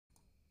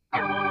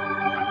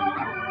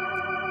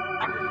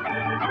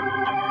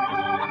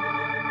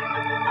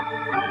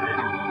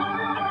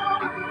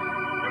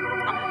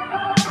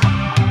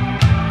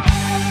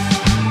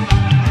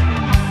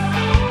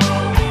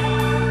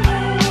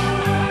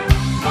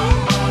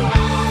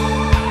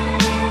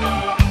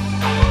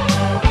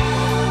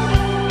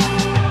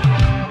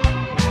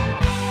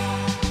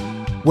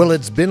Well,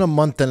 it's been a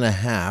month and a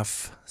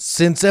half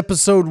since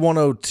episode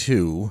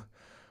 102,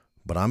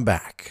 but I'm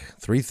back.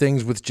 Three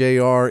Things with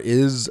JR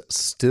is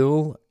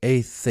still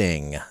a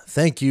thing.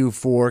 Thank you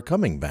for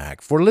coming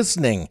back, for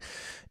listening.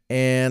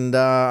 And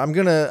I'm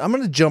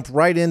gonna jump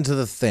right into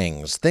the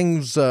things.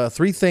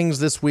 Three things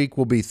this week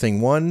will be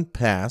thing one,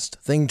 past;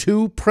 thing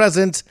two,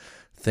 present;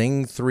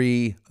 thing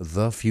three,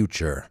 the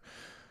future.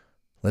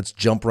 Let's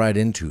jump right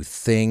into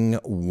thing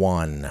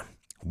one.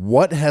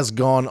 What has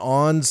gone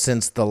on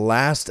since the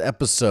last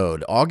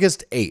episode?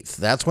 August 8th.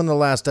 That's when the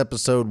last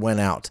episode went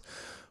out.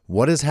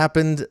 What has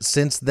happened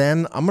since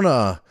then? I'm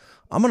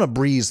gonna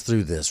breeze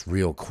through this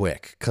real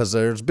quick because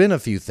there's been a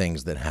few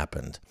things that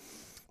happened.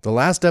 The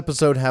last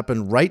episode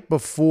happened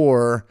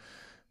the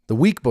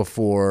week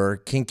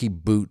before Kinky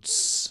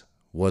Boots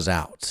was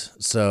out.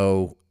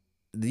 So,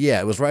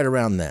 yeah, it was right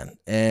around then.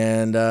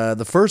 And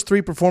the first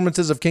three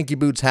performances of Kinky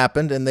Boots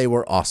happened, and they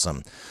were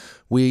awesome.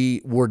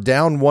 We were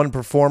down one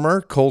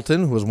performer,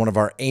 Colton, who was one of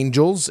our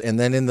angels. And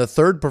then in the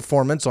third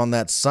performance on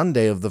that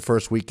Sunday of the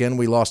first weekend,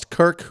 we lost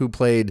Kirk, who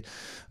played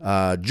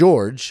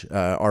George,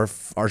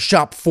 our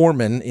shop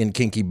foreman in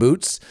Kinky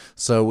Boots.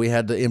 So we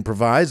had to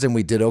improvise, and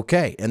we did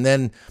okay. And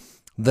then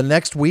the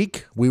next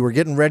week, we were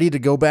getting ready to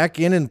go back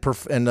in and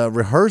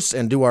rehearse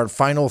and do our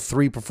final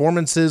three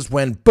performances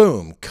when,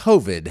 boom,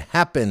 COVID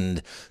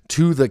happened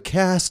to the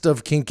cast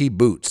of Kinky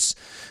Boots.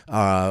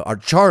 Our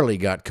Charlie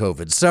got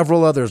COVID.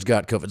 Several others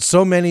got COVID.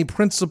 So many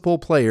principal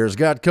players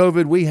got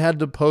COVID, we had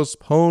to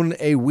postpone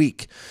a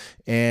week.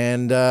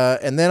 And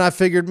then I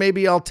figured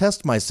maybe I'll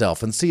test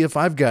myself and see if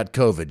I've got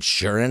COVID.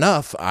 Sure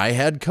enough, I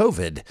had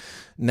COVID.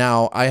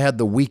 Now, I had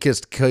the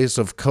weakest case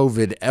of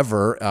COVID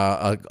ever,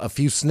 a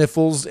few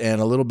sniffles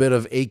and a little bit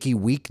of achy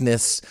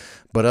weakness.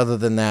 But other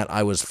than that,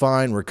 I was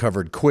fine,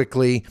 recovered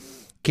quickly.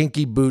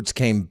 Kinky Boots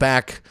came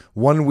back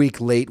 1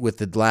 week late with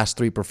the last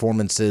three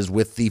performances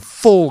with the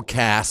full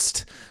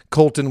cast.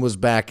 Colton was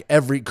back,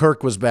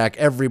 Kirk was back,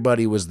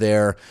 everybody was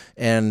there,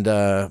 and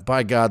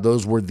by God,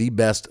 those were the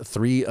best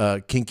three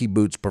Kinky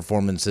Boots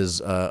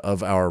performances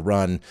of our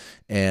run,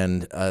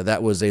 and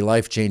that was a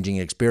life-changing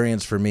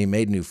experience for me,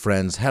 made new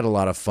friends, had a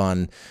lot of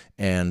fun,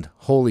 and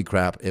holy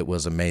crap, it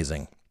was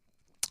amazing.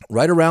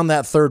 Right around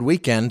that third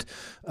weekend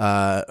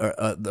right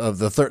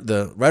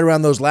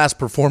around those last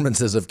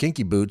performances of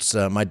Kinky Boots,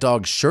 my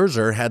dog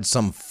Scherzer had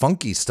some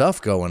funky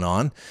stuff going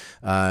on.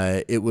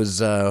 It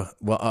was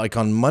like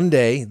on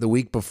Monday the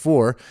week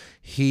before,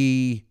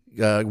 he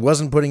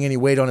wasn't putting any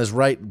weight on his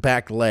right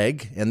back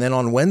leg, and then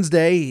on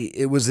Wednesday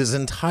it was his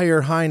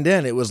entire hind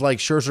end. It was like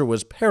Scherzer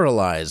was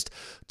paralyzed.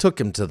 Took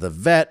him to the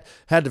vet,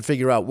 had to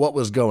figure out what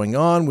was going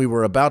on.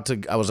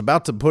 I was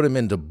about to put him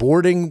into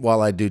boarding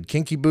while I did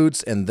Kinky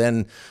Boots, and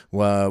then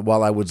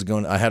while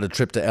I had a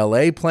trip to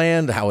LA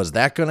planned. How is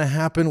that going to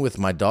happen with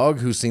my dog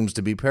who seems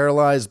to be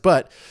paralyzed?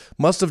 But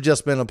must have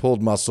just been a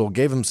pulled muscle.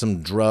 Gave him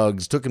some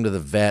drugs, took him to the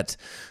vet,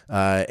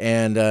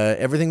 and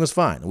everything was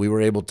fine. We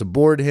were able to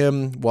board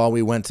him while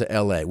we went to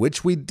LA,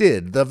 which we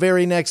did the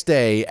very next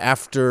day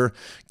after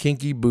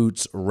Kinky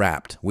Boots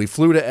wrapped. We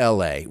flew to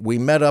LA. We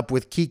met up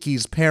with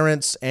Kiki's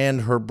parents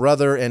and her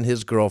brother and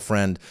his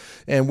girlfriend,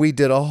 and we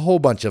did a whole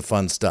bunch of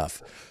fun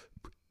stuff.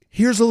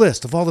 Here's a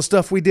list of all the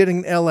stuff we did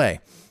in LA,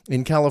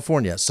 in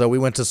California. So we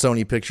went to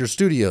Sony Picture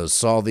Studios,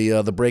 saw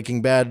the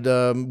Breaking Bad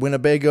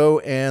Winnebago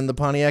and the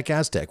Pontiac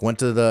Aztek. Went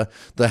to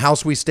the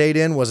house we stayed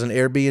in was an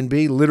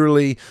Airbnb,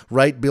 literally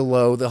right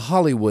below the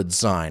Hollywood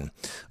sign.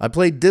 I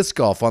played disc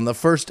golf on the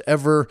first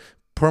ever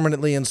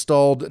permanently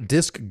installed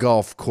disc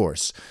golf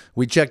course.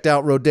 We checked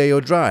out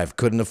Rodeo Drive,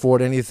 couldn't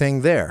afford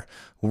anything there.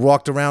 We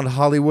walked around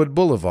Hollywood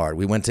Boulevard.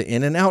 We went to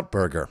In-N-Out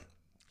Burger.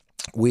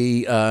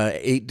 We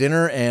ate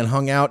dinner and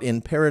hung out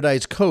in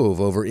Paradise Cove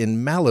over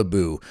in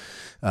Malibu,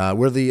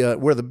 where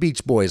the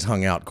Beach Boys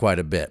hung out quite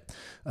a bit.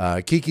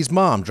 Kiki's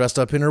mom dressed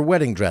up in her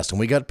wedding dress, and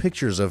we got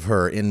pictures of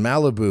her in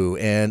Malibu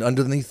and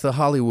underneath the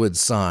Hollywood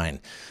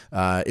sign.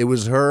 It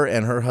was her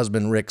and her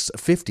husband Rick's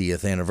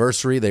 50th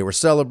anniversary. They were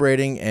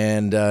celebrating,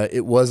 and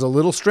it was a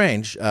little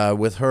strange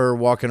with her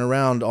walking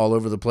around all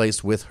over the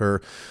place with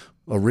her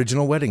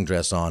original wedding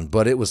dress on,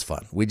 but it was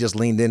fun. We just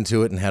leaned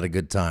into it and had a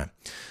good time.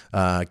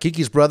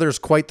 Kiki's brother is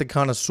quite the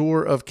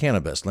connoisseur of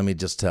cannabis, let me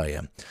just tell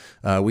you.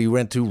 We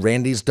went to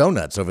Randy's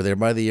Donuts over there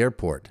by the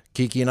airport.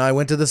 Kiki and I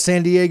went to the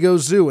San Diego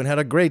Zoo and had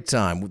a great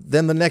time.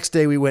 Then the next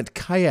day we went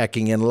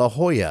kayaking in La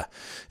Jolla.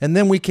 And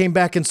then we came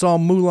back and saw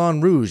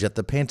Moulin Rouge at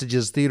the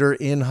Pantages Theater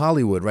in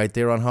Hollywood, right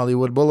there on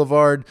Hollywood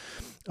Boulevard.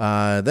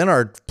 Then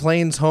our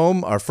planes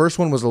home, our first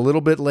one was a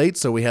little bit late,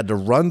 so we had to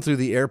run through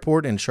the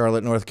airport in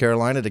Charlotte, North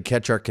Carolina to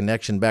catch our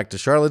connection back to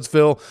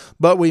Charlottesville,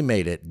 but we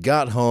made it.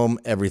 Got home,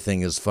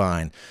 everything is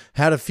fine.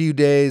 Had a few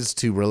days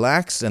to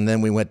relax, and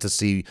then we went to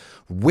see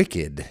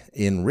Wicked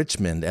in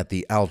Richmond at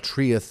the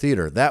Altria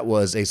Theater. That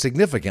was a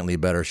significantly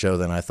better show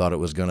than I thought it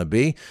was going to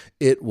be.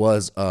 It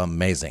was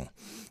amazing.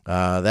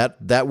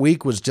 That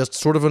week was just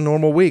sort of a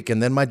normal week.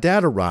 And then my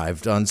dad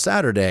arrived on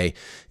Saturday,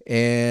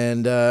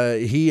 And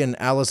he and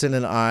Allison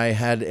and I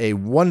had a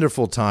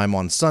wonderful time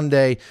on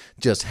Sunday,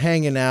 just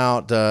hanging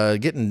out,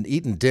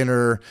 eating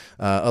dinner.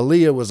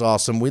 Aaliyah was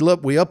awesome. We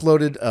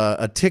uploaded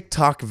a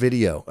TikTok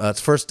video. It's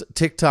the first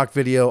TikTok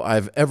video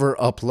I've ever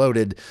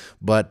uploaded,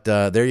 but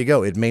there you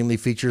go. It mainly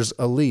features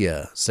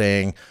Aaliyah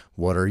saying,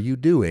 "What are you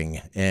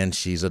doing?" And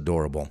she's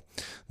adorable.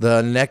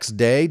 The next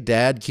day,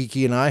 Dad,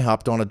 Kiki, and I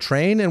hopped on a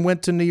train and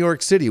went to New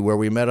York City, where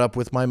we met up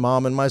with my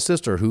mom and my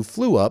sister, who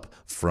flew up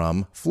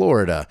from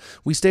Florida.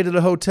 We stayed at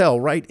a hotel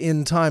right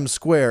in Times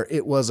Square.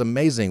 It was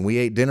amazing. We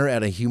ate dinner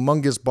at a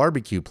humongous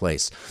barbecue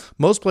place.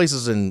 Most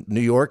places in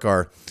New York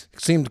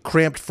seemed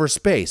cramped for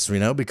space,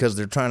 because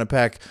they're trying to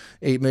pack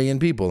 8 million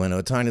people in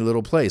a tiny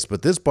little place.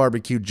 But this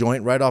barbecue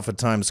joint right off of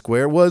Times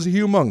Square was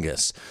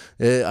humongous.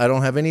 I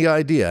don't have any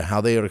idea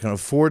how they can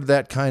afford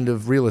that kind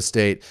of real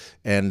estate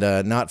and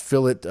not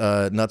fill it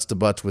nuts to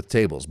butts with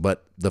tables.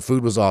 But the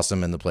food was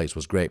awesome and the place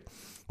was great.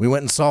 We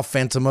went and saw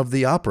Phantom of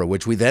the Opera,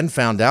 which we then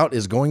found out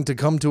is going to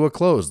come to a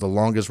close. The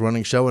longest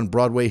running show in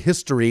Broadway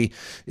history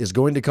is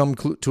going to come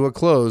to a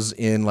close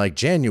in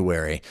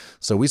January.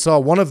 So we saw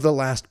one of the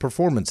last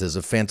performances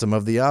of Phantom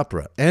of the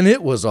Opera, and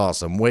it was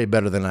awesome, way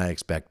better than I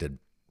expected.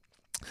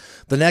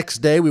 The next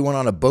day, we went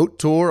on a boat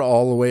tour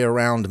all the way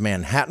around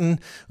Manhattan.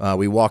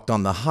 We walked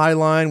on the High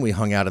Line. We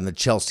hung out in the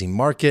Chelsea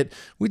Market.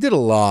 We did a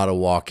lot of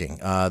walking.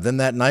 Then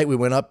that night, we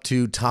went up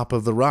to Top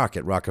of the Rock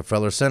at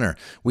Rockefeller Center.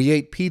 We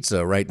ate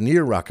pizza right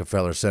near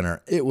Rockefeller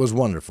Center. It was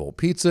wonderful.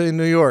 Pizza in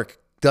New York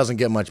doesn't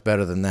get much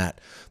better than that.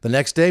 The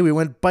next day, we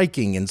went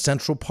biking in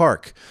Central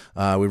Park.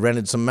 We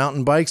rented some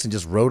mountain bikes and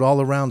just rode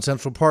all around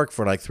Central Park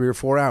for 3 or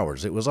 4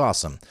 hours. It was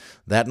awesome.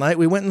 That night,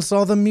 we went and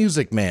saw The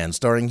Music Man,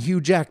 starring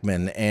Hugh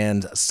Jackman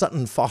and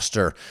Sutton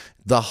Foster.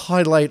 The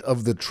highlight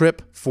of the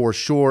trip, for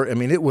sure. I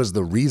mean, it was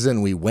the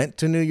reason we went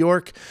to New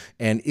York,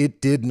 and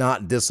it did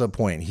not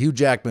disappoint. Hugh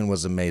Jackman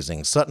was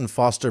amazing. Sutton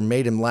Foster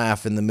made him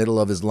laugh in the middle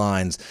of his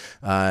lines,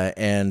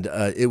 and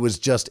it was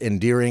just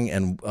endearing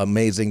and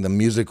amazing. The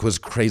music was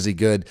crazy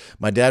good.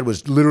 My dad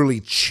was literally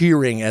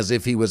cheering as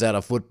if he was at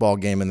a football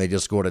game and they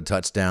just scored a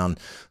touchdown.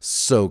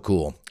 So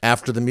cool.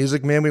 After The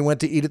Music Man, we went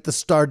to eat at the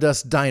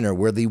Stardust Diner,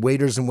 where the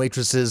waiters and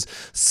waitresses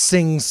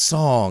sing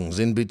songs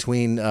in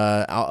between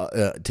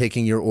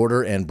taking your order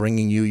and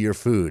bringing you your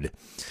food.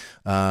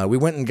 We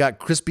went and got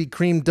Krispy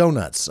Kreme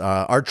donuts.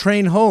 Our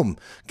train home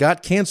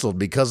got canceled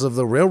because of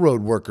the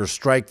railroad workers'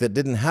 strike that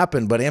didn't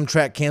happen, but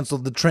Amtrak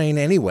canceled the train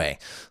anyway.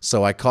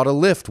 So I caught a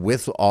lift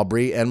with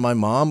Aubrey and my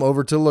mom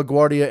over to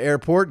LaGuardia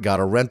Airport,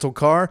 got a rental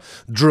car,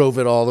 drove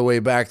it all the way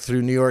back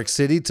through New York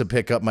City to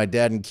pick up my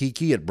dad and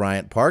Kiki at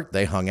Bryant Park.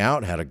 They hung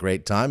out, had a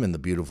great time in the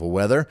beautiful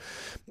weather.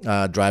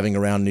 Driving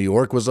around New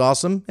York was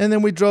awesome, and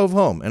then we drove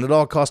home, and it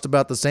all cost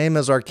about the same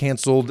as our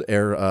canceled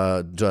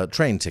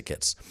train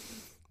tickets.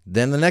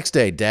 Then the next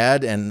day,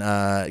 Dad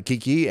and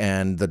Kiki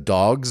and the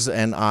dogs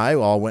and I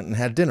all went and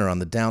had dinner on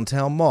the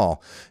downtown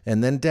mall.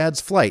 And then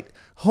Dad's flight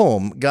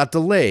home got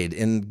delayed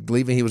in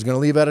leaving. He was going to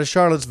leave out of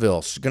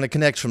Charlottesville. Going to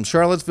connect from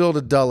Charlottesville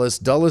to Dulles,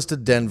 Dulles to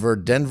Denver,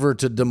 Denver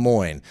to Des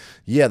Moines.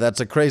 Yeah,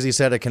 that's a crazy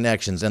set of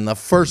connections. And the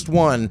first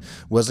one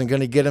wasn't going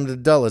to get him to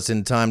Dulles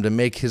in time to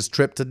make his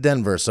trip to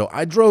Denver. So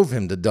I drove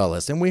him to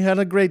Dulles, and we had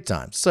a great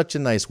time. Such a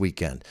nice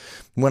weekend.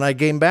 When I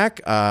came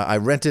back, I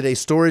rented a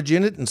storage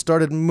unit and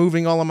started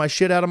moving all of my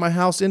shit out of my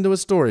house into a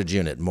storage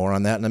unit. More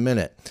on that in a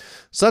minute.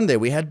 Sunday,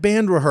 we had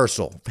band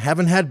rehearsal.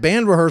 Haven't had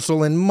band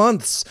rehearsal in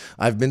months.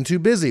 I've been too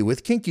busy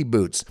with Kinky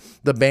Boots.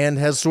 The band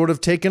has sort of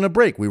taken a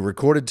break. We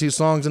recorded 2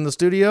 songs in the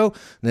studio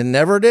and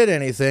never did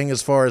anything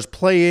as far as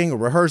playing,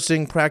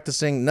 rehearsing,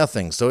 practicing,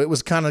 nothing. So it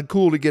was kind of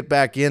cool to get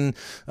back in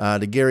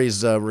to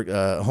Gary's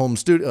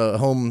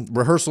home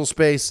rehearsal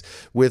space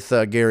with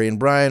Gary and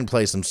Brian,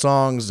 play some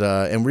songs,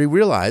 and we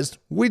realized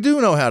we do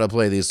know how to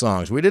play these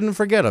songs. We didn't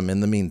forget them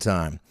in the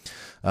meantime.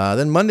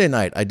 Then Monday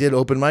night, I did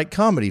open mic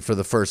comedy for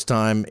the first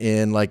time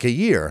in a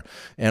year,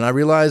 and I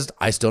realized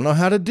I still know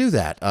how to do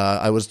that.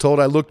 I was told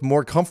I looked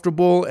more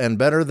comfortable and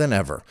better than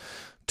ever.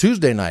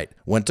 Tuesday night,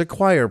 went to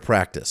choir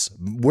practice.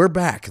 We're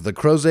back. The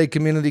Crozet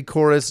Community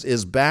Chorus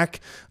is back.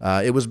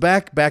 It was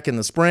back in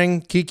the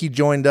spring. Kiki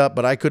joined up,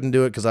 but I couldn't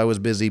do it because I was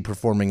busy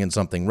performing in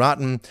Something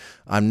Rotten.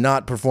 I'm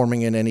not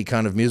performing in any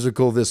kind of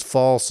musical this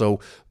fall,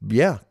 so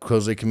yeah,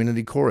 Crozet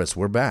Community Chorus,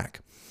 we're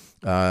back.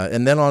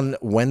 And then on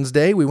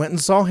Wednesday, we went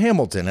and saw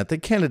Hamilton at the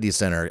Kennedy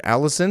Center.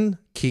 Allison,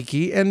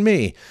 Kiki, and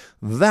me.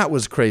 That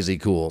was crazy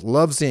cool.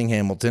 Love seeing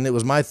Hamilton. It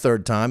was my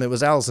 3rd time. It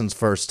was Allison's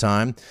first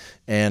time,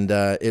 and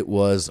it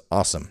was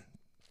awesome.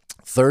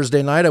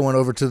 Thursday night, I went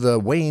over to the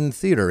Wayne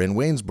Theater in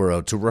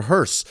Waynesboro to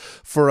rehearse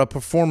for a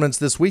performance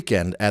this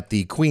weekend at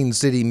the Queen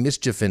City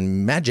Mischief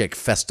and Magic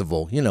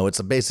Festival. You know,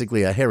 it's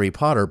basically a Harry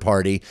Potter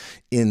party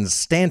in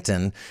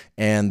Stanton,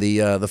 and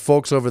the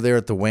folks over there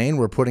at the Wayne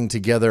were putting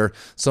together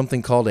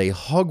something called a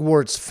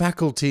Hogwarts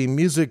Faculty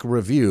Music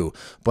Review.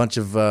 Bunch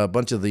of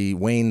the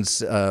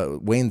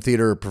Wayne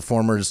Theater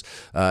performers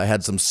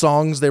had some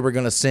songs they were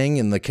going to sing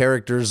in the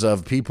characters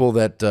of people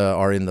that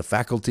are in the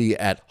faculty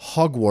at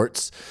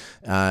Hogwarts.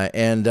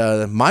 And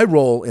my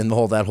role in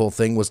that whole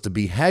thing was to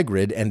be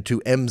Hagrid and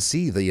to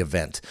MC the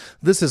event.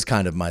 This is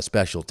kind of my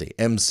specialty,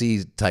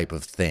 MC type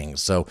of thing.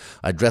 So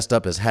I dressed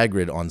up as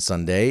Hagrid on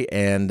Sunday,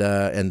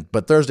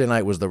 but Thursday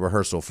night was the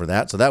rehearsal for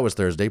that. So that was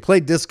Thursday.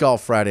 Played disc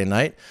golf Friday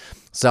night.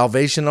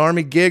 Salvation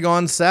Army gig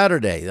on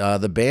Saturday.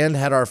 The band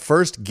had our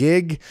first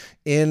gig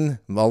in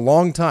a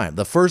long time.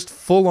 The first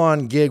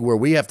full-on gig where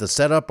we have to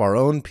set up our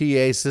own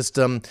PA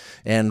system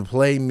and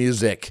play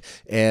music.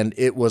 And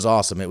it was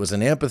awesome. It was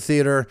an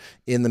amphitheater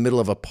in the middle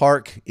of a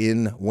park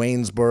in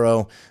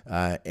Waynesboro.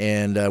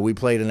 And we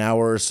played an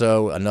hour or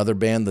so. Another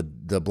band,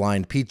 the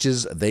Blind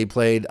Peaches, they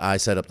played. I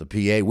set up the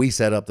PA. We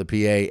set up the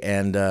PA.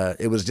 And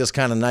it was just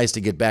kind of nice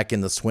to get back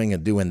in the swing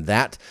of doing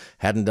that.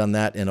 Hadn't done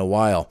that in a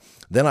while.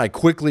 Then I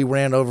quickly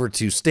ran over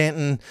to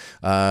Stanton,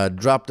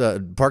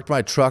 parked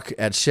my truck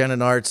at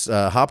Shannon Arts,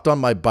 hopped on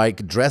my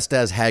bike, dressed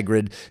as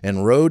Hagrid,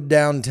 and rode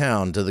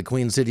downtown to the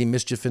Queen City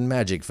Mischief and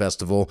Magic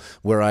Festival,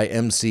 where I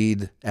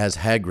emceed as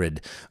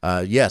Hagrid.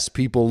 Yes,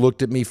 people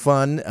looked at me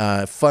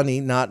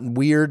funny, not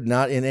weird,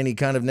 not in any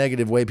kind of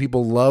negative way.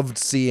 People loved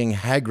seeing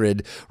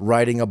Hagrid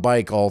riding a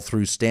bike all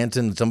through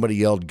Stanton. Somebody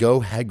yelled,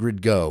 "Go,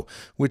 Hagrid, go,"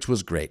 which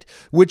was great.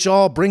 Which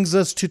all brings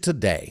us to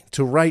today,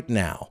 to right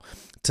now.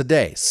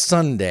 Today,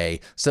 Sunday,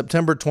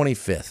 September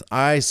 25th,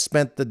 I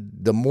spent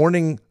the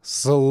morning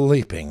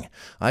sleeping.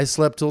 I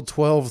slept till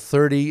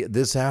 12:30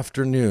 this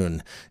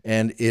afternoon,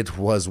 and it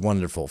was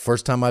wonderful.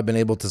 First time I've been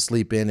able to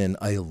sleep in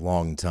a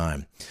long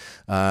time.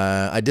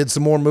 I did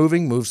some more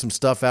moved some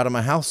stuff out of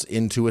my house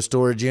into a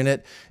storage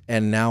unit,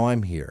 and now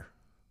I'm here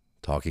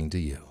talking to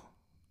you.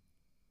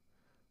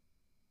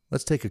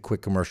 Let's take a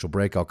quick commercial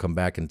break. I'll come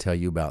back and tell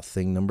you about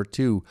thing number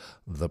 2,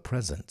 the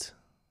present.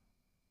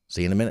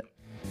 See you in a minute.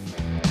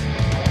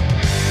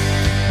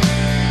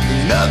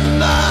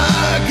 Nothing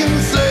I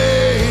can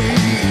say.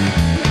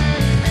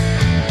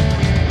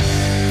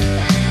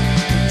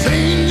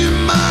 Change your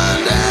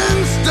mind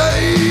and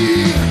stay.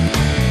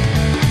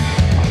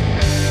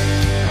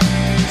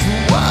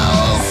 So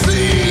I'll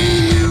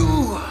see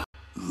you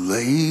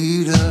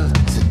later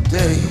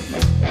today.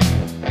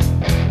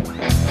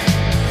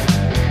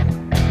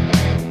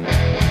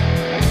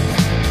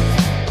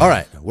 All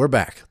right, we're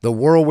back. The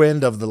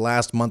whirlwind of the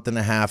last month and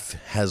a half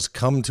has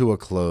come to a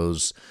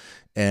close,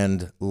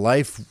 and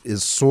life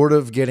is sort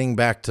of getting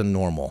back to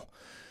normal,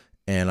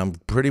 and I'm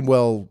pretty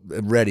well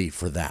ready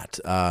for that.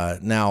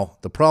 Now,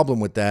 the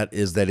problem with that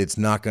is that it's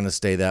not going to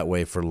stay that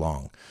way for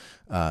long,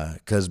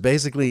 because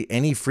basically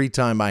any free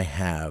time I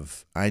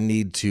have, I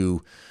need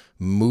to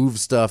move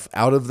stuff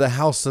out of the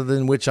house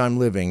in which I'm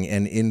living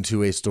and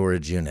into a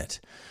storage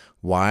unit.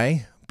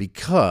 Why?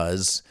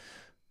 Because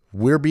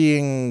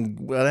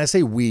when I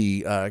say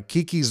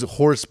Kiki's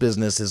horse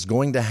business is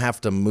going to have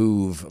to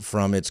move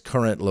from its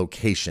current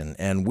location,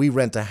 and we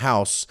rent a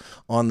house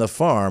on the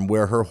farm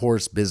where her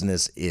horse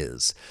business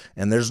is.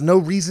 And there's no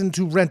reason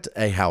to rent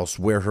a house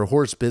where her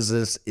horse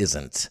business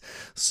isn't.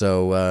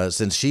 So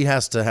since she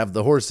has to have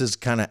the horses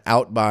kind of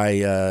out by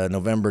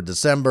November,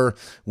 December,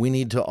 we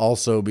need to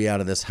also be out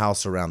of this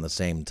house around the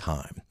same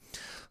time.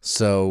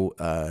 So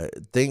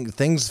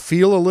things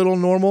feel a little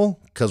normal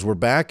because we're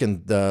back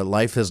and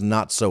life is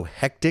not so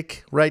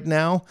hectic right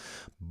now,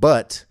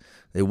 but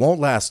it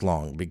won't last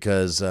long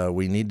because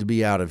we need to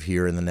be out of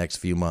here in the next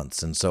few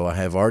months. And so I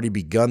have already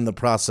begun the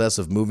process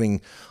of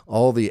moving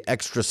all the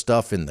extra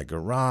stuff in the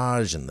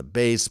garage and the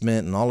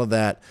basement and all of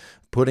that,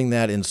 putting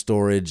that in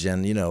storage.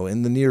 And,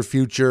 in the near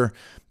future,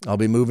 I'll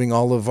be moving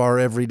all of our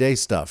everyday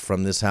stuff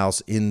from this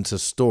house into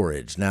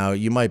storage. Now,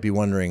 you might be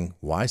wondering,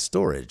 why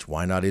storage?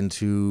 Why not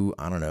into,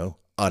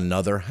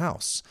 another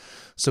house?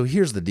 So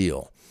here's the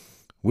deal.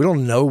 We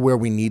don't know where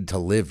we need to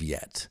live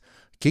yet.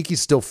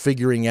 Kiki's still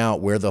figuring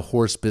out where the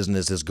horse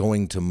business is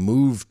going to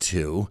move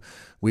to.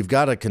 We've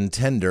got a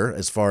contender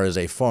as far as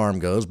a farm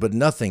goes, but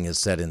nothing is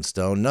set in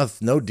stone.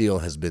 No deal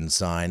has been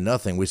signed.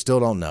 Nothing. We still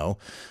don't know.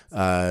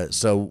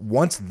 So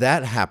once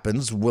that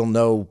happens, we'll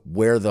know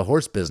where the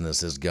horse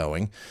business is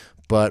going.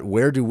 But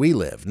where do we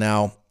live?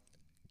 Now,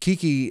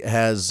 Kiki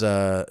has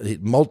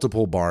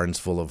multiple barns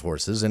full of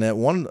horses, and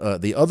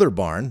at the other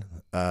barn,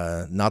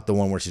 not the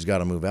one where she's got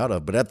to move out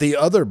of, but at the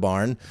other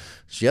barn,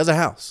 she has a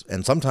house,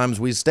 and sometimes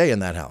we stay in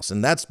that house.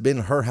 And that's been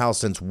her house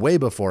since way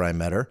before I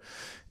met her.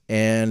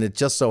 And it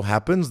just so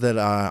happens that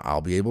I'll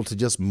be able to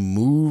just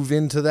move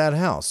into that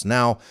house.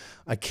 Now,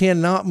 I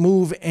cannot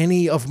move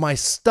any of my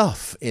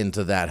stuff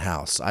into that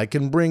house. I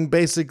can bring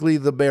basically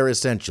the bare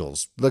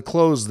essentials, the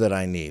clothes that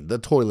I need, the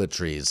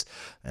toiletries,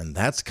 and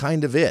that's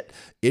kind of it.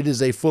 It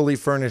is a fully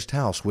furnished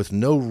house with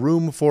no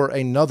room for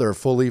another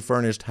fully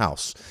furnished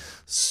house.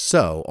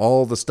 So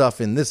all the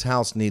stuff in this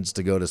house needs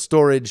to go to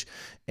storage,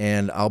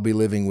 and I'll be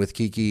living with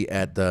Kiki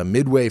at the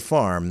Midway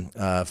Farm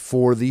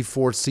for the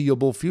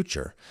foreseeable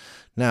future.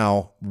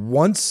 Now,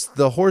 once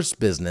the horse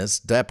business,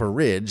 Dapper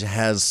Ridge,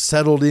 has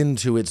settled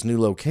into its new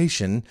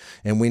location,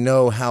 and we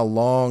know how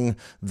long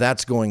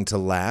that's going to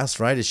last,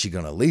 right? Is she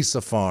going to lease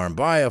a farm,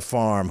 buy a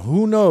farm?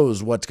 Who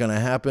knows what's going to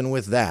happen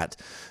with that?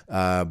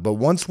 But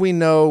once we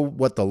know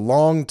what the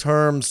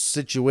long-term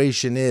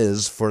situation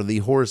is for the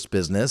horse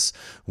business,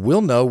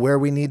 we'll know where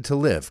we need to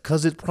live,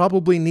 because it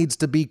probably needs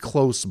to be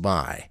close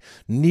by.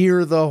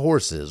 Near the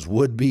horses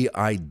would be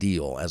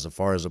ideal as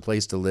far as a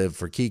place to live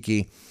for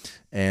Kiki.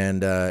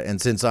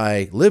 And since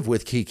I live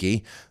with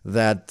Kiki,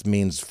 that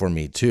means for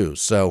me too.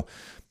 So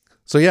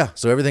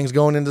everything's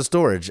going into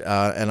storage,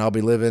 and I'll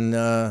be living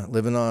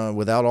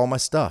without all my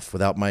stuff,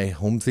 without my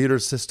home theater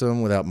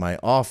system, without my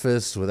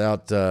office,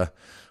 without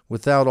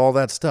all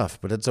that stuff.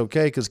 But it's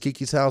okay, because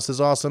Kiki's house is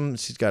awesome.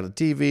 She's got a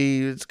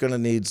TV. It's going to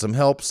need some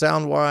help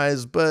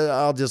sound-wise, but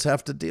I'll just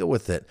have to deal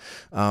with it.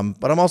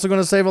 But I'm also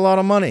going to save a lot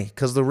of money,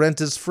 because the rent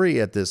is free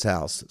at this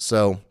house.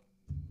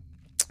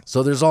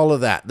 So there's all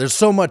of that. There's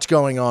so much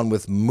going on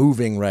with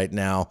moving right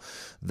now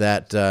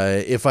that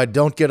if I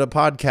don't get a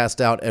podcast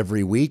out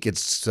every week,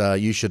 it's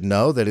you should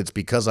know that it's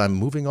because I'm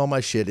moving all my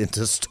shit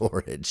into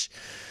storage.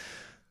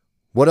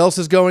 What else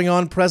is going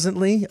on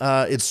presently?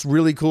 It's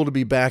really cool to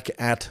be back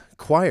at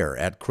choir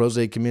at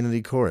Crozet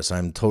Community Chorus.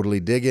 I'm totally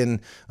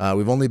digging.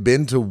 We've only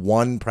been to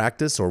one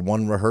practice or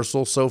one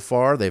rehearsal so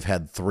far. They've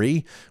had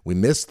 3. We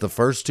missed the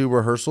first 2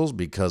 rehearsals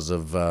because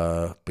of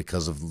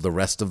the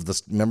rest of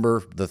the,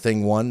 remember the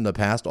thing one, the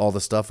past, all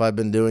the stuff I've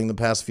been doing the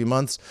past few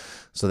months.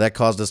 So that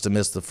caused us to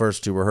miss the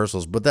first 2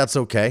 rehearsals, but that's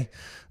okay.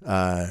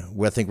 I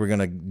think we're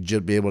going to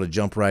be able to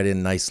jump right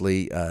in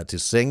nicely to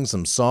sing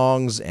some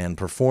songs and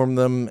perform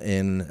them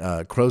in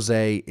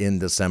Crozet in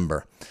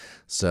December.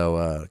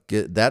 So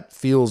that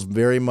feels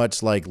very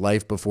much like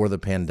life before the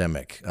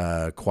pandemic.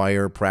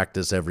 Choir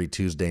practice every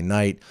Tuesday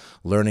night,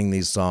 learning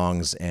these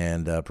songs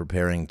and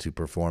preparing to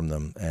perform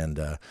them,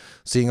 and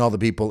seeing all the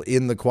people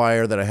in the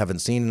choir that I haven't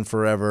seen in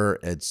forever.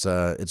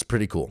 It's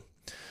pretty cool.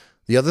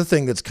 The other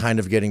thing that's kind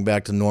of getting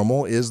back to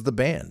normal is the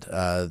band.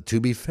 To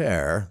be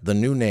fair, the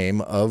new name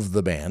of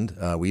the band,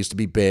 we used to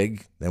be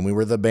Big, then we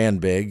were the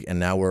band Big, and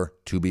now we're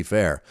To Be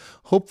Fair.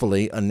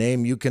 Hopefully a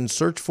name you can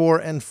search for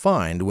and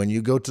find when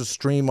you go to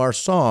stream our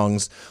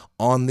songs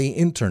on the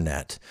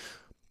internet.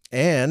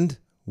 And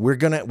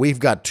we've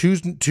got two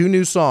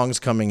new songs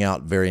coming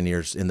out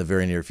in the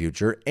very near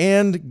future,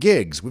 and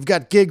gigs. We've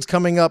got gigs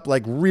coming up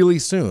like really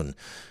soon.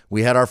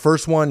 We had our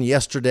first one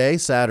yesterday,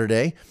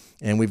 Saturday.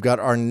 And we've got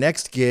our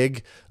next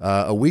gig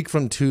a week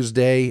from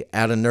Tuesday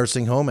at a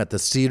nursing home at the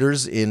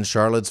Cedars in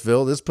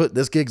Charlottesville.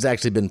 This gig's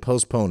actually been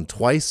postponed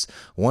twice,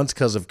 once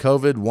because of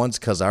COVID, once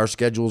because our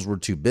schedules were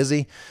too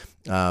busy.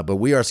 But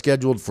we are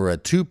scheduled for a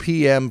 2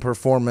 p.m.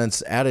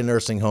 performance at a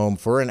nursing home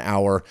for an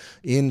hour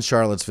in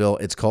Charlottesville.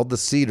 It's called the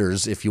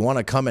Cedars. If you want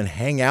to come and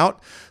hang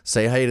out,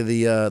 say hi to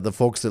the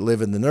folks that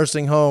live in the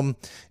nursing home,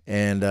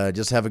 and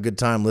just have a good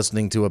time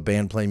listening to a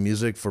band play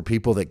music for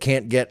people that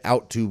can't get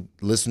out to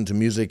listen to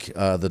music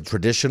the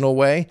traditional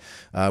way.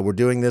 We're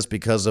doing this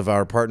because of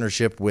our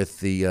partnership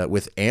with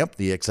AMP,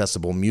 the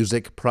Accessible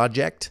Music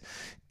Project.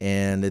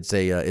 And it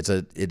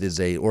is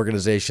a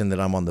organization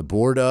that I'm on the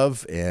board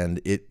of, and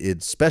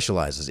it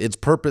specializes. Its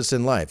purpose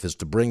in life is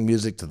to bring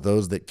music to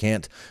those that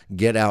can't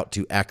get out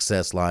to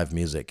access live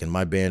music. And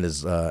my band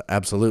is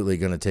absolutely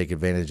going to take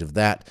advantage of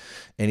that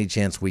any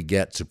chance we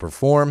get to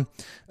perform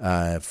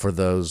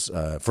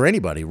for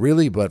anybody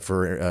really, but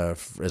for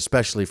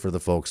especially for the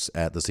folks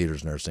at the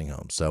Cedars Nursing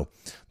Home. So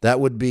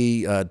that would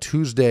be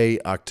Tuesday,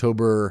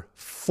 October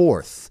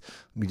 4th.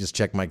 Let me just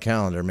check my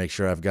calendar, make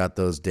sure I've got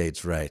those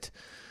dates right.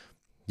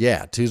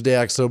 Yeah, Tuesday,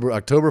 October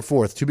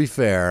 4th, To Be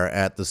Fair,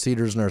 at the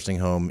Cedars Nursing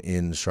Home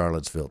in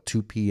Charlottesville,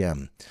 2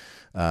 p.m.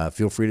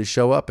 Feel free to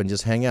show up and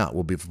just hang out.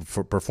 We'll be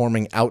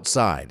performing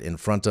outside in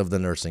front of the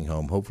nursing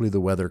home. Hopefully the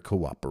weather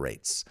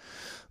cooperates.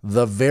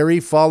 The very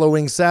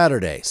following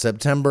Saturday,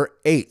 October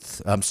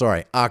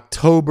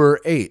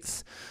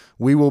 8th,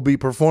 we will be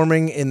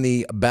performing in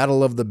the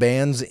Battle of the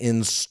Bands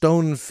in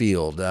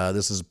Stonefield.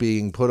 This is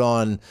being put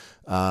on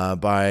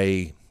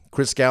by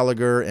Chris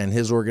Gallagher and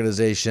his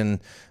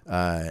organization,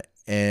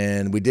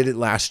 and we did it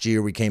last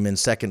year. We came in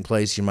second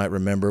place. You might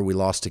remember we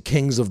lost to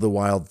Kings of the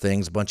Wild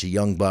Things, a bunch of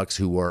young bucks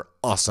who were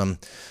awesome.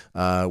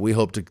 We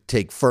hope to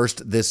take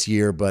first this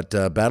year, but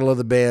Battle of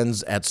the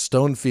Bands at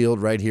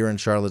Stonefield right here in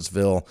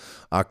Charlottesville,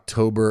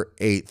 October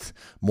 8th.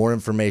 More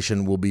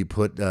information will be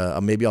put,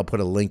 maybe I'll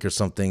put a link or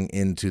something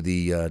into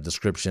the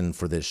description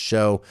for this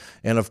show.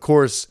 And of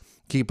course,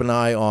 keep an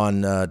eye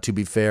on To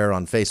Be Fair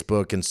on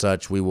Facebook and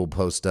such. We will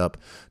post up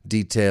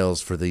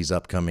details for these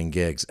upcoming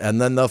gigs. And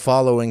then the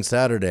following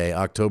Saturday,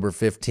 October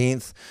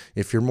 15th,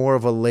 if you're more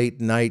of a late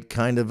night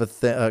kind of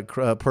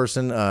a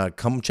person,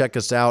 come check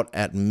us out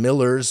at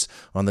Miller's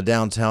on the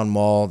downtown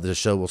mall. The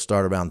show will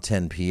start around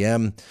 10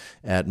 p.m.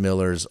 at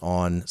Miller's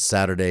on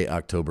Saturday,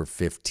 October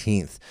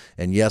 15th.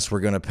 And yes,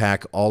 we're going to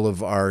pack all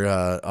of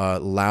our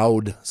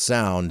loud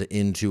sound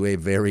into a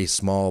very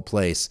small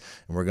place,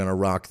 and we're going to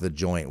rock the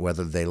joint,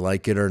 whether they like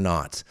like it or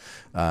not.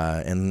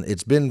 And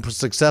it's been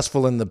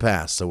successful in the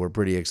past, so we're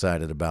pretty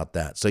excited about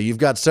that. So you've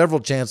got several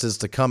chances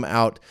to come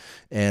out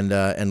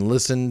and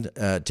listen,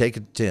 take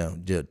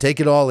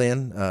it all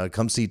in,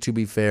 come see To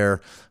Be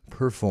Fair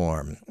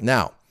perform.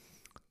 Now,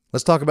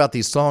 let's talk about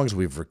these songs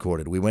we've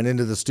recorded. We went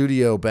into the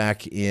studio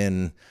back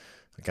in,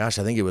 I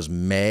think it was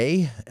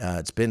May.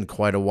 It's been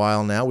quite a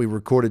while now. We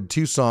recorded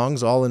 2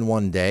 songs all in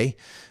one day.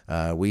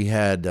 We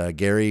had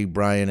Gary,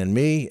 Brian, and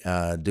me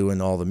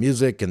doing all the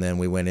music, and then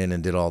we went in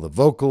and did all the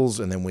vocals,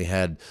 and then we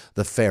had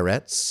the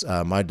Fairettes.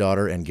 My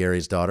daughter and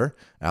Gary's daughter,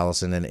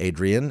 Allison and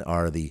Adrian,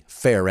 are the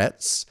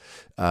Fairettes.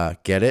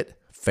 Get it?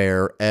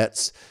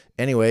 Fairettes.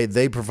 Anyway,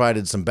 they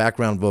provided some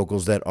background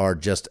vocals that are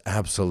just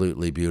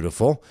absolutely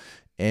beautiful.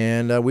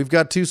 And we've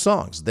got 2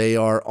 songs. They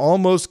are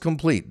almost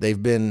complete.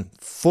 They've been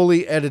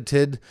fully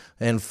edited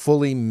and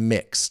fully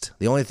mixed.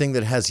 The only thing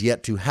that has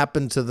yet to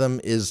happen to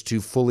them is to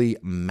fully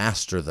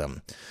master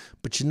them.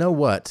 But you know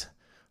what?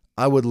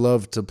 I would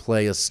love to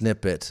play a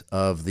snippet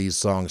of these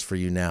songs for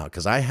you now,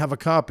 because I have a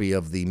copy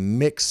of the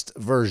mixed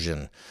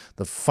version,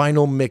 the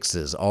final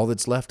mixes. All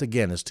that's left,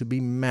 again, is to be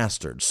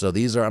mastered. So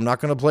I'm not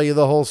going to play you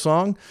the whole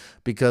song,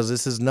 because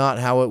this is not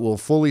how it will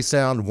fully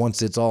sound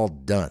once it's all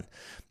done.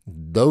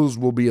 Those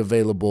will be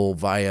available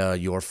via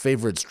your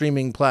favorite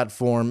streaming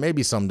platform.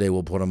 Maybe someday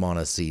we'll put them on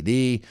a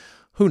CD.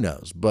 Who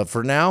knows? But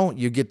for now,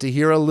 you get to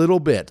hear a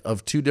little bit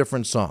of 2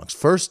 different songs.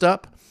 First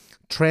up,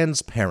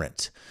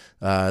 Transparent.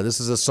 This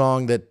is a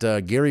song that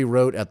Gary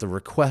wrote at the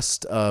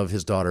request of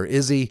his daughter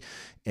Izzy,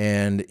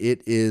 and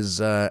it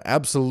is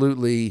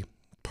absolutely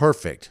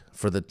perfect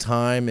for the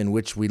time in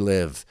which we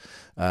live.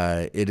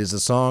 It is a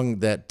song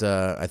that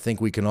I think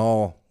we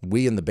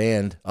in the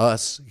band,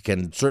 us,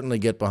 can certainly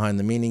get behind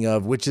the meaning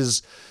of, which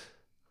is,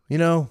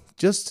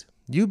 just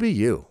you be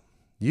you.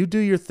 You do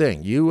your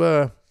thing.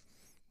 You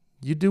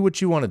do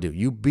what you want to do.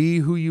 You be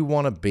who you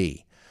want to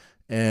be.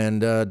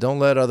 And don't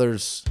let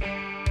others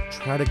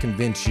try to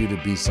convince you to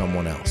be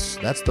someone else.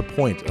 That's the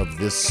point of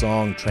this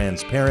song,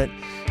 Transparent.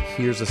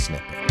 Here's a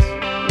snippet.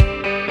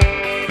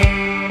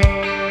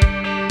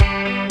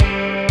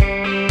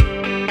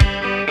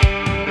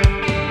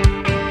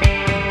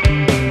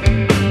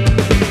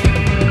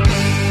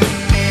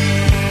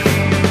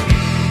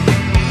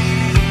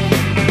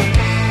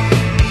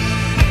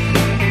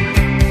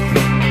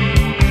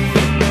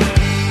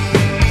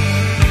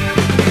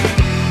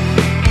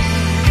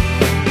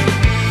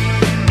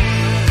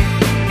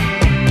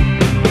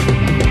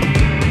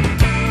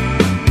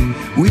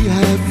 We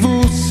had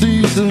full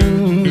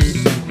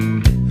seasons,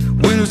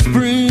 winter,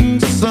 spring,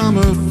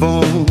 summer,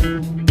 fall.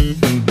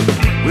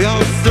 We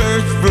all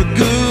search for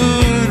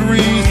good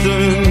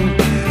reason,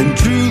 and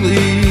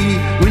truly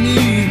we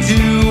need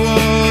you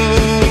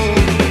all.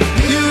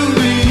 You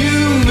be you,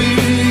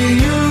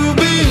 you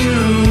be you.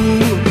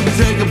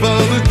 Take up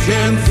all the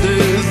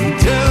chances and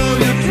tell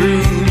your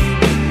truth.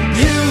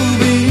 You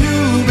be you,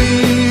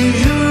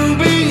 you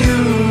be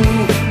you.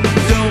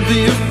 Don't be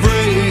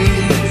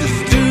afraid,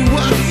 just do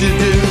what you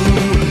do.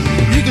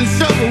 You can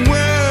show the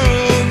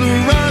world the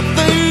right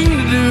thing to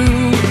do.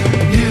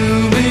 You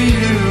be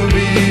you,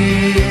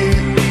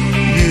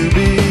 you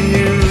be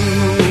you.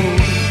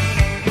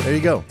 There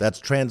you go. That's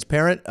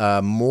Transparent.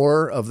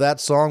 More of that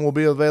song will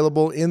be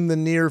available in the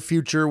near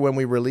future when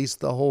we release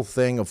the whole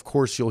thing. Of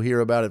course, you'll hear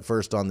about it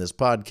first on this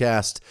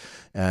podcast,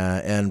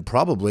 and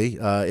probably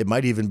it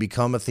might even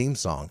become a theme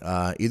song.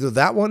 Either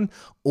that one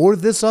or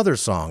this other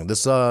song.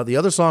 The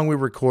other song we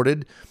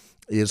recorded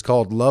is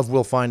called Love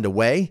Will Find a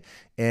Way,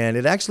 and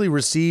it actually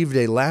received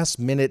a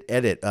last-minute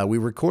edit. We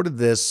recorded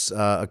this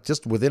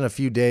just within a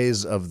few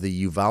days of the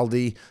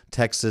Uvalde,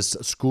 Texas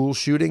school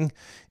shooting,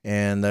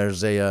 and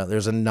there's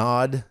a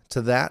nod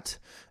to that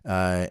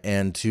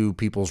and to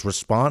people's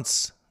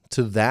response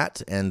to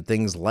that and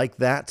things like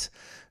that.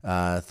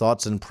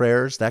 Thoughts and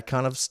prayers, that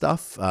kind of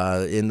stuff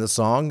in the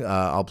song.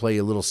 I'll play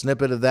you a little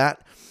snippet of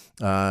that.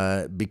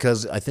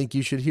 Because I think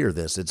you should hear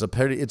this. It's a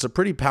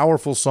pretty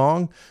powerful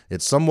song.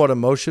 It's somewhat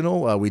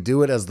emotional. We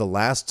do it as the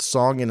last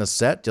song in a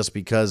set just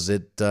because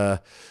it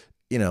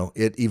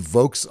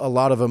evokes a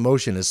lot of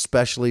emotion,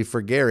 especially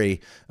for Gary.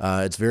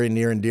 It's very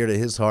near and dear to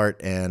his heart,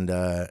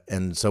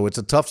 and so it's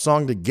a tough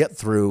song to get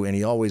through, and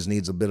he always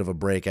needs a bit of a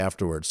break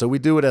afterwards. So we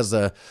do it as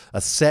a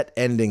set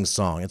ending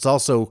song. It's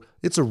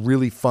a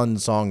really fun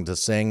song to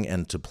sing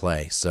and to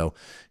play. So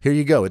here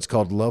you go. It's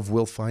called Love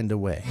Will Find a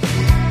Way.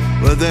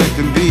 Well, there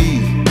can be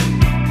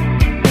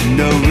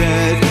no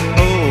red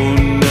or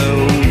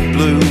no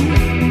blue.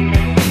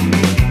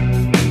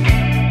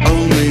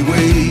 Only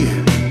we,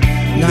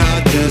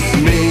 not just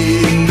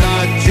me,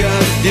 not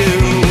just you.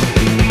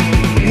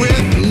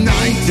 With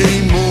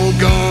 19 more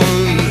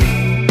gone,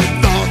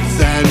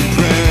 thoughts and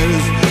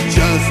prayers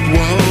just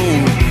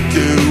won't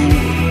do.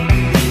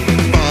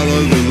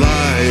 Follow the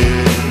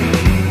light,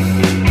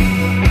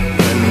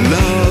 and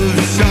love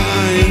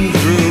shine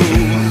through.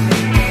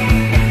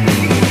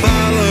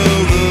 Follow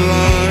the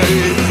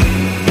light,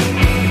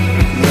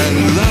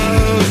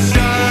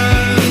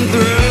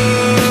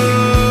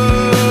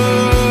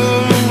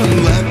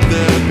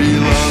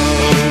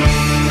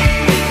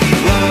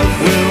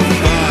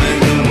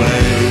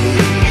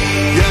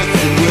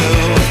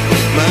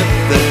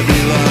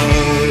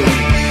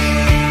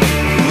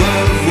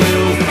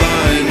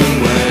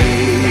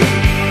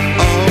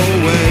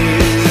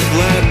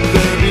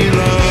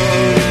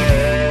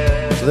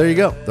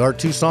 go. There are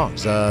 2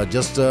 songs.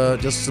 Just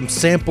some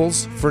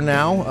samples for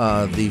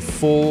now. The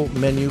full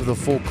menu, the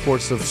full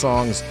course of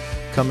songs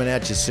coming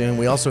at you soon.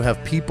 We also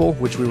have People,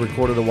 which we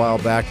recorded a while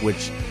back,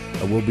 which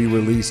will be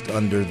released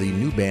under the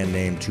new band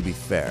name To Be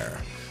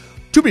Fair.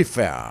 To Be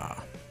Fair.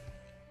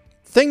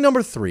 Thing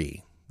number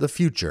 3, the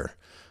future.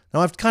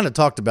 Now, I've kind of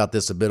talked about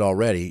this a bit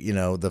already,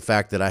 the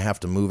fact that I have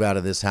to move out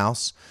of this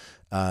house.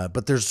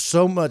 But there's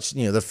so much,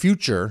 the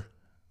future,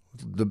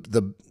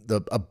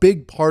 a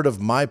big part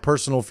of my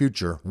personal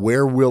future,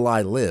 where will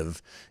I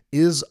live,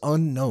 is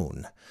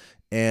unknown.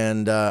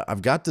 And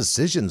I've got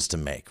decisions to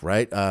make,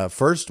 right?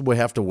 First, we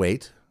have to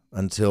wait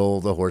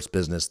until the horse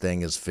business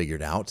thing is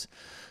figured out.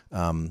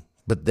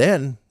 But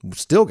then we've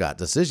still got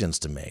decisions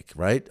to make,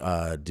 right?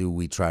 Do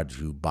we try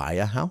to buy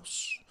a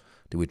house?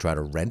 Do we try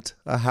to rent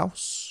a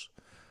house?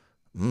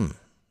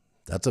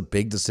 That's a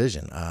big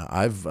decision.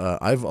 I've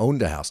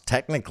owned a house.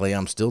 Technically,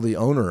 I'm still the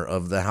owner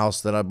of the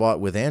house that I bought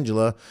with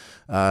Angela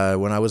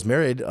when I was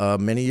married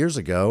many years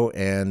ago,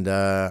 and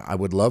I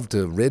would love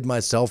to rid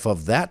myself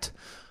of that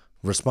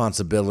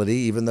responsibility,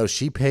 even though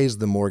she pays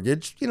the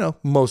mortgage,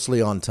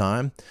 mostly on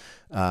time.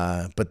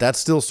 But that's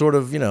still sort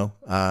of,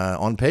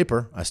 on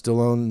paper, I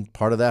still own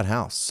part of that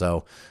house.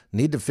 So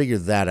need to figure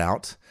that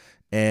out.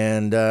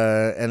 And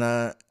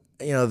that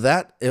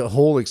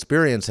whole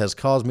experience has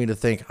caused me to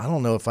think, I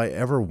don't know if I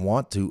ever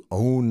want to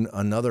own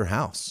another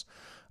house.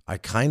 I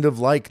kind of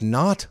like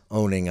not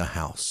owning a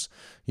house.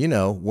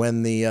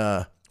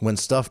 When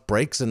stuff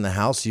breaks in the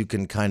house, you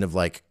can kind of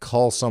like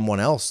call someone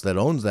else that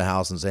owns the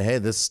house and say, hey,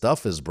 this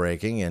stuff is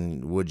breaking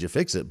and would you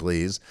fix it,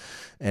 please?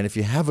 And if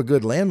you have a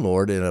good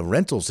landlord in a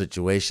rental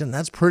situation,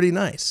 that's pretty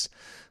nice.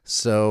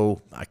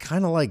 So I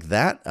kind of like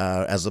that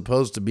as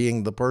opposed to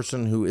being the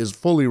person who is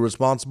fully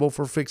responsible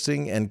for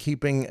fixing and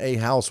keeping a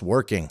house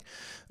working.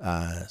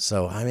 I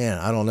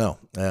don't know.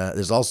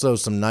 There's also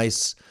it's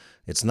nice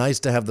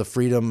to have the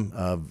freedom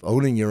of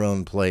owning your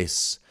own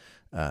place.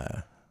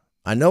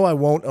 I know I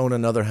won't own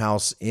another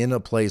house in a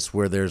place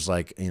where there's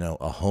a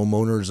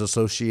homeowners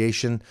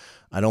association.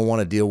 I don't want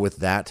to deal with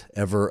that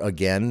ever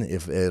again,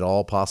 if at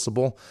all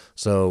possible.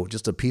 So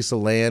just a piece of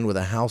land with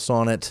a house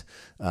on it,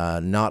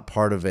 not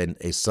part of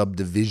a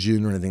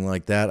subdivision or anything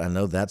like that. I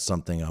know that's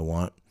something I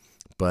want,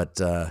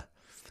 but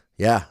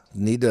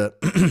need to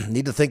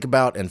need to think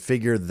about and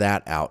figure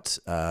that out.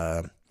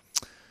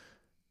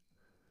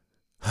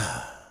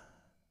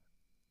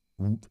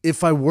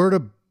 If I were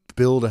to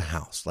build a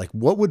house,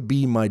 what would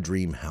be my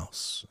dream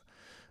house?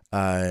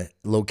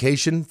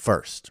 Location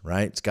first,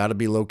 right? It's got to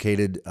be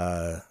located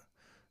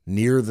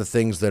near the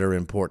things that are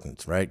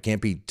important, right?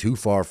 Can't be too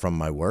far from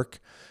my work.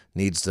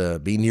 Needs to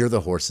be near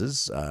the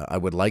horses. I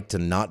would like to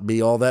not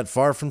be all that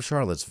far from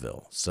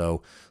Charlottesville.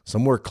 So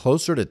somewhere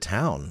closer to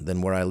town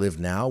than where I live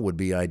now would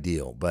be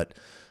ideal. But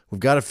we've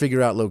got to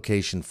figure out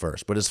location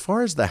first. But as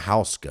far as the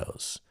house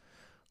goes,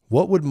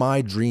 what would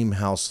my dream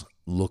house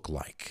look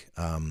like?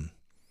 And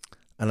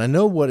I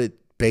know what it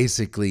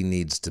basically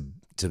needs to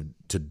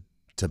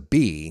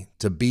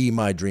be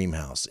my dream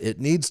house. It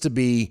needs to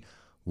be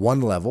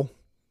one level.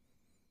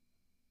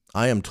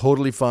 I am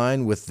totally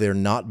fine with there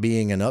not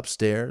being an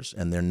upstairs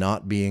and there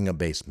not being a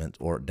basement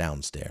or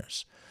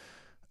downstairs.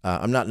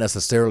 I'm not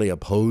necessarily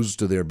opposed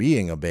to there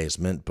being a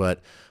basement,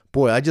 but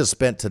boy, I just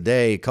spent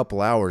today a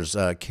couple hours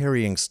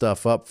carrying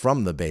stuff up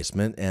from the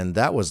basement, and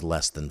that was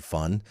less than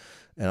fun.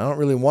 And I don't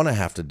really want to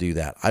have to do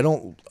that.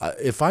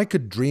 If I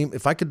could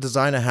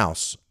design a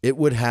house, it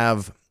would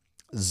have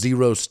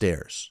 0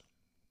 stairs,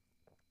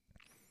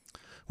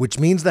 which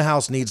means the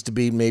house needs to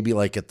be maybe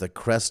at the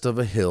crest of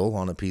a hill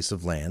on a piece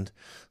of land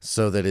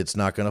so that it's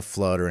not going to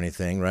flood or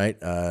anything, right?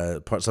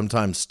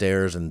 Sometimes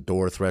stairs and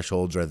door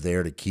thresholds are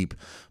there to keep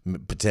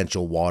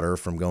potential water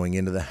from going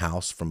into the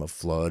house from a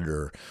flood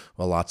or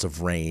lots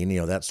of rain,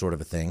 that sort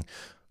of a thing.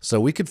 So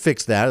we could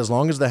fix that as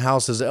long as the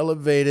house is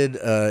elevated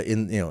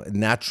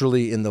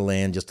naturally in the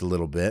land just a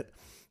little bit.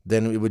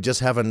 Then it would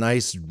just have a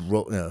nice,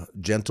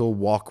 gentle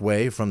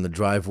walkway from the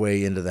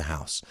driveway into the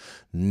house.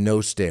 No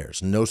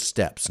stairs, no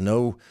steps,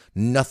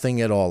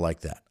 nothing at all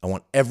like that. I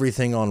want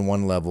everything on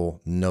one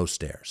level, no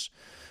stairs.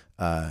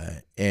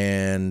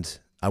 And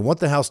I want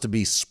the house to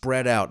be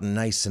spread out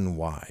nice and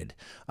wide.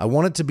 I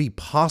want it to be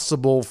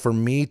possible for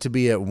me to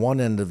be at one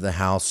end of the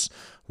house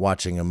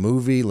watching a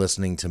movie,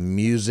 listening to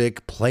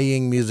music,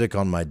 playing music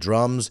on my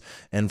drums,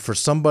 and for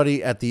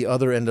somebody at the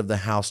other end of the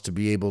house to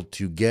be able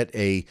to get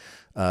a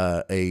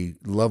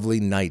lovely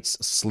night's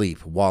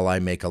sleep while I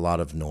make a lot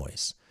of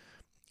noise.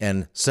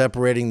 And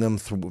separating them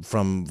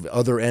from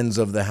other ends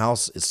of the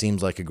house, it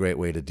seems like a great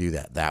way to do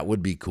that. That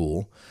would be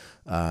cool.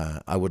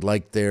 I would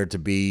like there to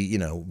be,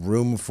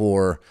 room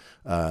for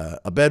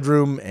a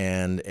bedroom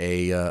and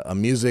a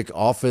music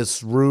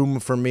office room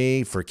for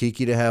me, for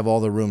Kiki to have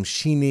all the room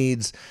she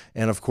needs,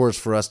 and of course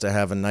for us to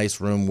have a nice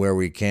room where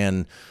we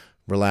can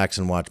relax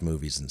and watch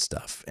movies and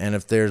stuff. And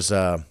if there's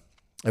it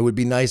would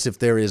be nice if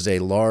there is a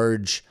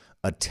large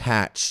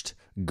attached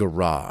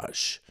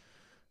garage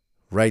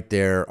right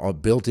there, all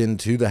built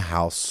into the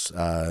house.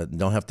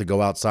 Don't have to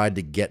go outside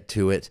to get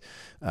to it.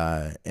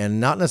 And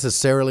not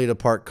necessarily to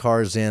park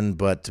cars in,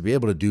 but to be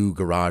able to do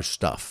garage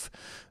stuff.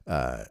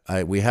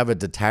 We have a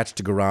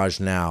detached garage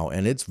now,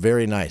 and it's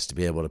very nice to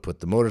be able to put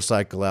the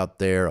motorcycle out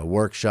there, a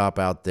workshop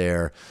out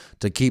there,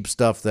 to keep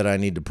stuff that I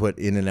need to put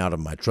in and out of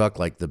my truck,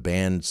 like the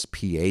band's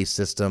PA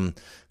system,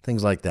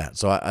 things like that.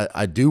 So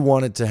I do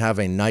want it to have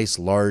a nice,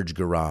 large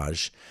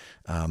garage.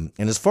 And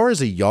as far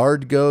as a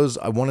yard goes,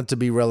 I want it to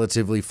be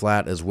relatively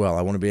flat as well.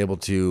 I want to be able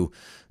to,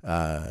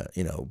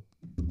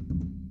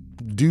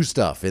 do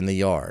stuff in the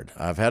yard.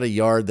 I've had a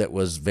yard that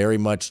was very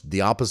much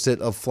the opposite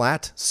of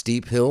flat,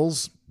 steep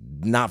hills.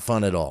 Not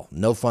fun at all.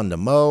 No fun to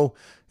mow.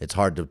 It's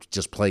hard to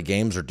just play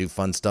games or do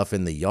fun stuff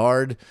in the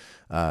yard.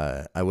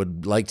 I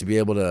would like to be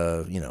able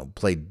to,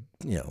 play,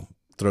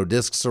 throw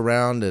discs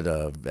around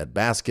at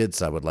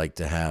baskets. I would like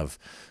to have,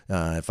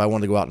 if I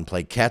want to go out and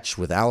play catch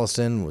with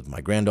Allison, with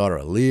my granddaughter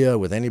Aaliyah,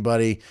 with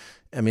anybody.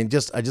 I mean,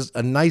 just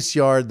a nice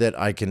yard that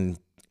I can,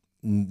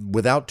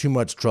 without too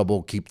much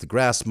trouble, keep the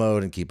grass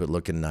mowed and keep it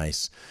looking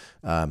nice.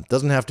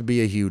 Doesn't have to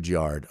be a huge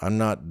yard. I'm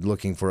not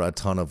looking for a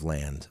ton of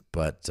land,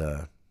 but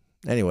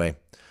anyway,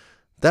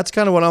 that's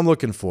kind of what I'm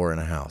looking for in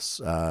a house.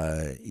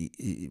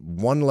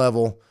 One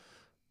level,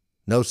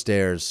 no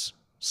stairs,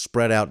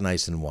 spread out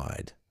nice and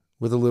wide,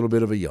 with a little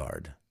bit of a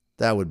yard.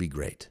 That would be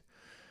great.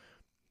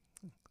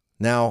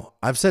 Now,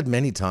 I've said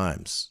many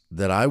times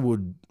that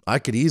I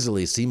could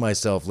easily see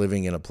myself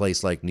living in a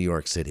place like New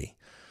York City.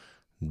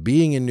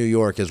 Being in New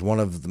York is one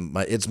of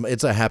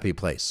it's a happy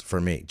place for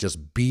me,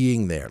 just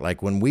being there.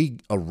 Like when we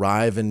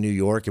arrive in New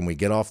York and we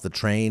get off the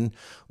train,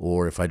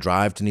 or if I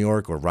drive to New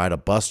York or ride a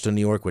bus to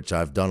New York, which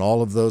I've done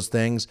all of those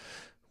things,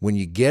 when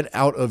you get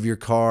out of your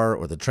car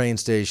or the train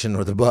station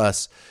or the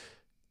bus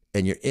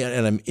and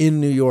I'm in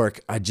New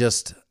York,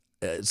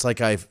 it's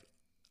like I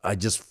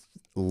just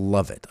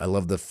love it. I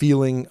love the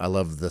feeling. I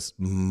love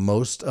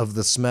most of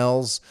the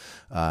smells.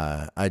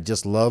 I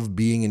just love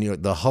being in New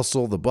York. The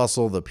hustle, the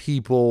bustle, the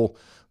people,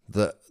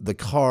 the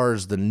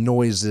cars, the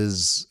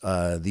noises,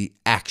 the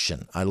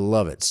action. I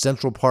love it.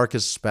 Central Park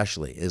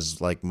especially is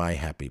like my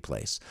happy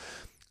place.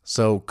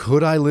 So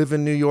could I live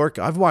in New York?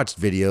 I've watched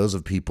videos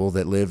of people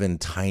that live in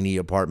tiny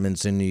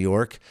apartments in New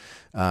York,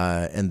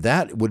 and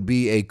that would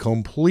be a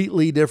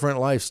completely different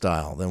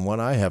lifestyle than what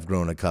I have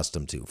grown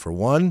accustomed to. For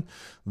one,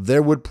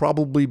 there would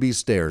probably be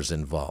stairs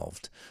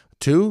involved.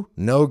 2,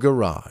 no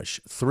garage.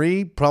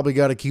 3, probably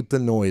got to keep the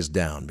noise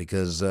down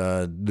because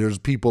there's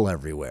people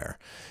everywhere.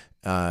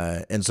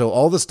 And so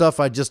all the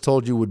stuff I just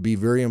told you would be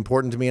very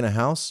important to me in a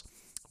house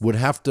would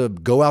have to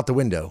go out the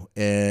window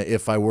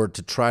if I were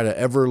to try to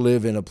ever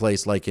live in a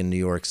place like in New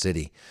York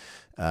City.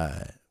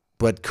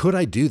 But could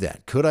I do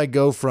that? Could I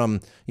go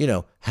from,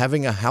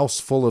 having a house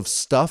full of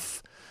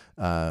stuff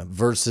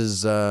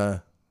versus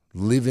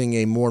living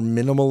a more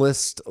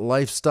minimalist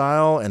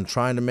lifestyle and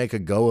trying to make a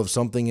go of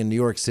something in New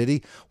York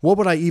City? What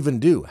would I even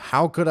do?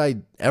 How could I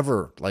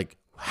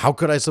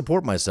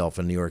support myself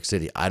in New York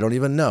City? I don't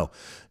even know.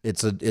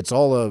 It's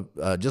all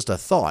just a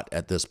thought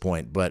at this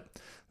point, but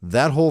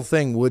that whole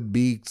thing would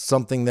be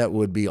something that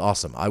would be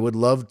awesome. I would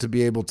love to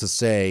be able to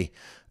say,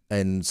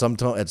 at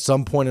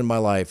some point in my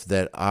life,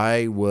 that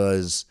I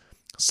was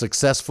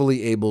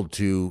successfully able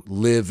to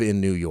live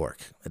in New York.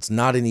 It's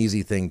not an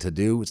easy thing to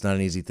do. It's not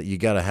an easy thing. You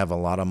got to have a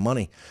lot of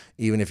money,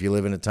 even if you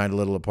live in a tiny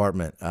little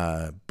apartment.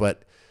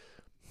 But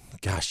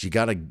gosh, you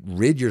got to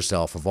rid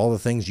yourself of all the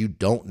things you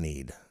don't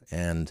need.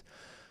 And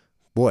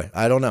boy,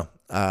 I don't know.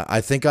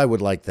 I think I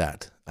would like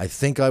that. I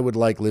think I would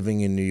like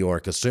living in New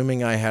York,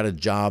 assuming I had a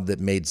job that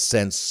made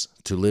sense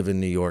to live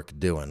in New York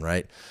doing,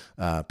 right?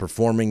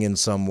 Performing in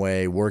some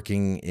way,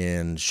 working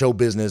in show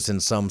business in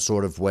some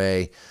sort of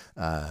way.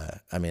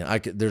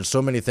 There's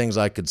so many things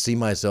I could see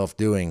myself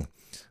doing,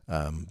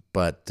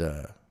 but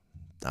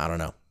I don't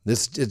know.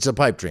 It's a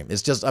pipe dream.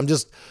 I'm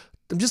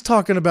just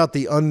talking about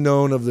the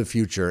unknown of the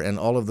future and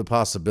all of the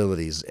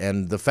possibilities,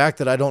 and the fact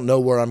that I don't know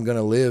where I'm going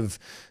to live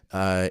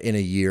in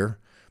a year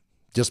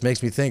just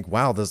makes me think,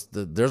 wow,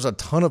 there's a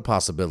ton of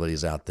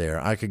possibilities out there.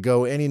 I could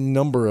go any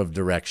number of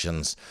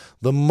directions.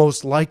 The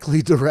most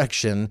likely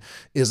direction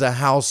is a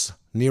house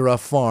near a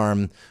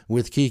farm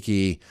with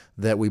Kiki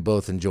that we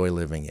both enjoy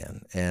living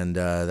in. And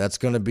that's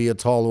going to be a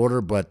tall order,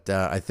 but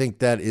I think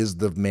that is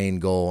the main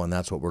goal, and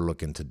that's what we're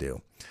looking to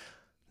do.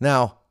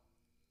 Now,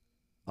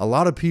 a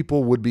lot of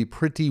people would be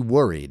pretty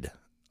worried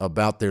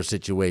about their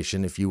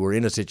situation if you were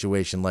in a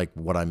situation like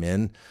what I'm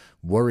in,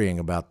 worrying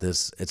about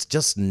this. It's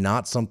just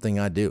not something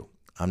I do.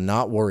 I'm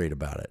not worried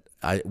about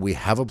it. We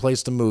have a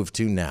place to move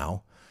to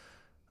now.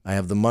 I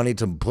have the money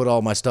to put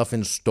all my stuff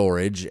in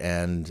storage,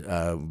 and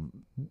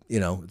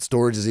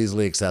storage is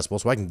easily accessible,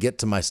 so I can get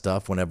to my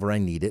stuff whenever I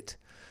need it.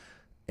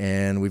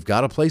 And we've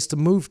got a place to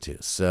move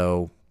to.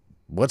 So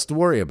what's to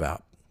worry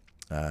about?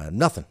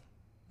 Nothing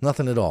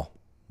at all.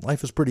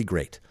 Life is pretty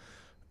great.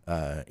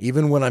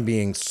 Even when I'm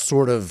being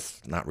sort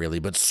of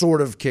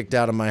kicked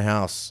out of my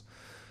house,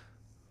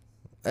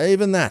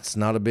 even that's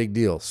not a big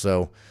deal.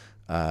 So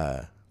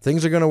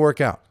things are going to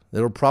work out.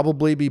 It'll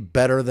probably be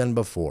better than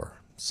before.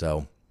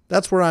 So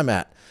that's where I'm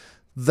at.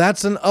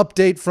 That's an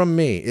update from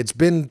me. It's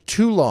been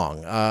too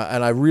long,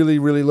 and I really,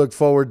 really look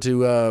forward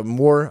to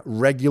more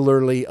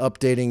regularly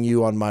updating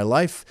you on my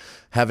life,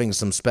 having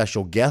some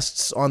special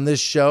guests on this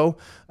show.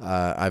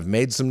 I've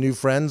made some new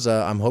friends.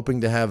 I'm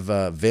hoping to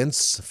have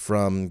Vince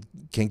from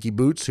Kinky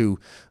Boots, who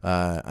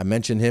I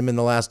mentioned him in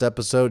the last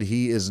episode.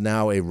 He is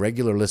now a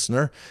regular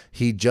listener.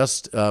 He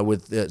just,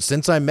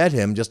 since I met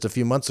him just a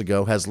few months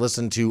ago, has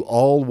listened to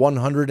all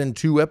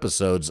 102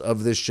 episodes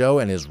of this show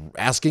and is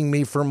asking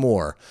me for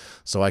more.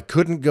 So I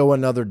couldn't go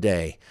another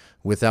day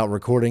without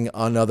recording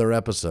another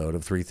episode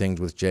of Three Things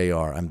with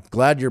JR. I'm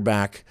glad you're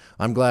back.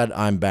 I'm glad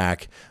I'm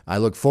back. I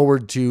look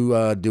forward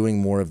to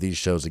doing more of these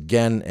shows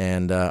again,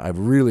 and I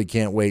really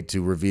can't wait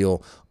to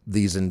reveal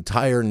these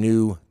entire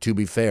new To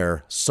Be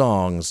Fair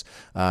songs.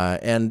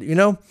 And, you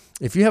know,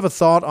 if you have a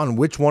thought on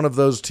which one of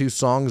those two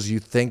songs you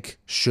think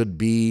should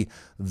be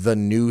the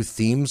new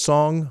theme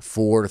song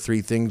for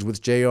Three Things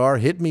with JR,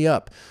 hit me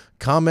up.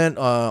 Comment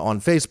on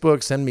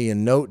Facebook, send me a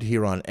note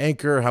here on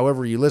Anchor,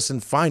 however you listen,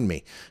 find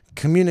me.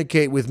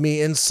 Communicate with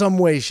me in some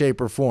way, shape,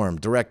 or form.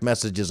 Direct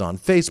messages on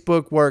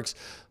Facebook works.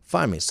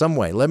 Find me some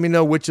way. Let me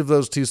know which of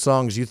those two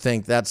songs you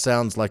think that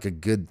sounds like a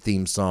good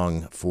theme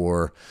song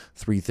for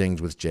Three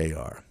Things with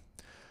JR.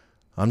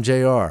 I'm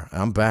JR.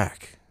 I'm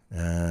back.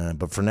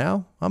 But for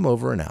now, I'm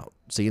over and out.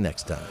 See you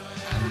next time.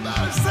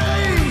 Everybody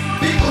say,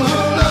 people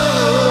who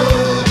love